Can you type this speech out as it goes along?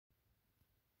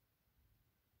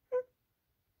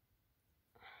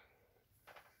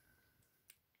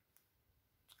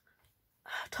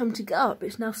time to get up.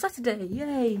 It's now Saturday,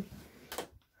 yay!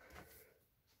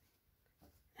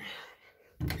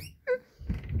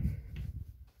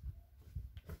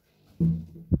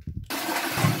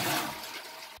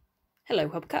 Hello,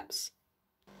 hubcaps.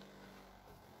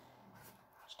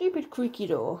 Stupid creaky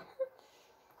door.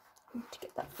 Need to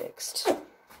get that fixed.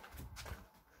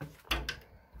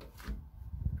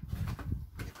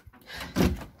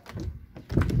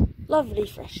 Lovely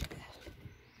fresh air.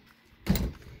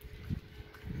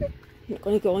 I'm not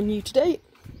going to go on you today.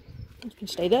 You can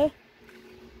stay there.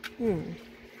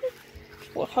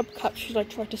 What hubcap should I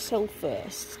try to sell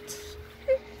first?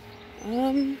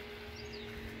 Oh,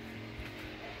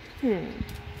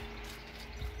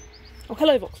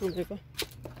 hello, Vauxhall Mover.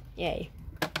 Yay.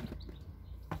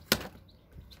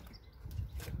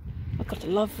 I've got a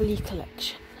lovely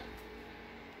collection.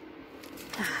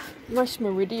 Nice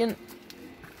meridian.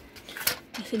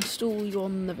 Let's install you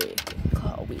on the vehicle.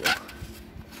 Car wheel.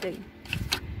 Boom.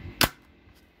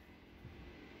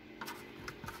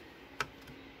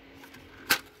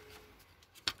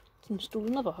 Let's install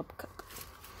another hubcap.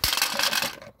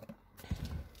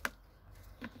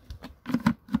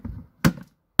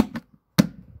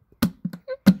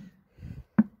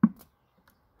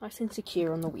 Nice and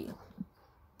secure on the wheel.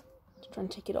 Let's try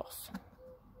and take it off.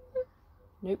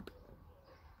 Nope.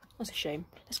 That's a shame.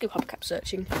 Let's go hubcap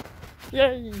searching.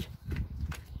 Yay!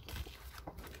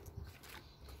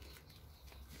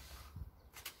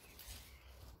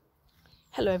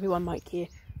 Hello everyone, Mike here.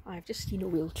 I've just seen a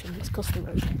wheel trim that's across the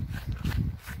road.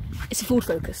 It's a Ford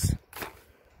Focus.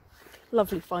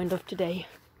 Lovely find of today.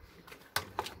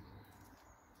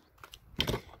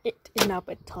 It is now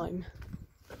bedtime.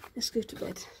 Let's go to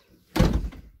bed.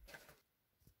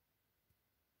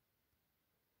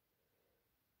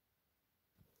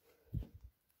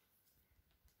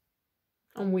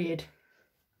 I'm weird.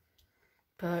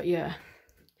 But yeah.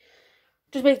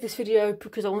 Just make this video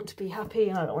because I want to be happy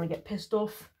and I don't want to get pissed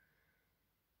off.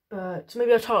 But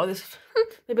maybe I'll title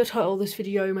this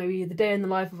video maybe the day in the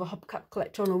life of a hubcap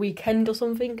collector on a weekend or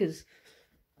something, because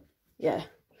yeah.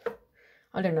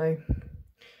 I don't know.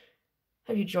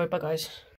 Hope you enjoyed. Bye guys.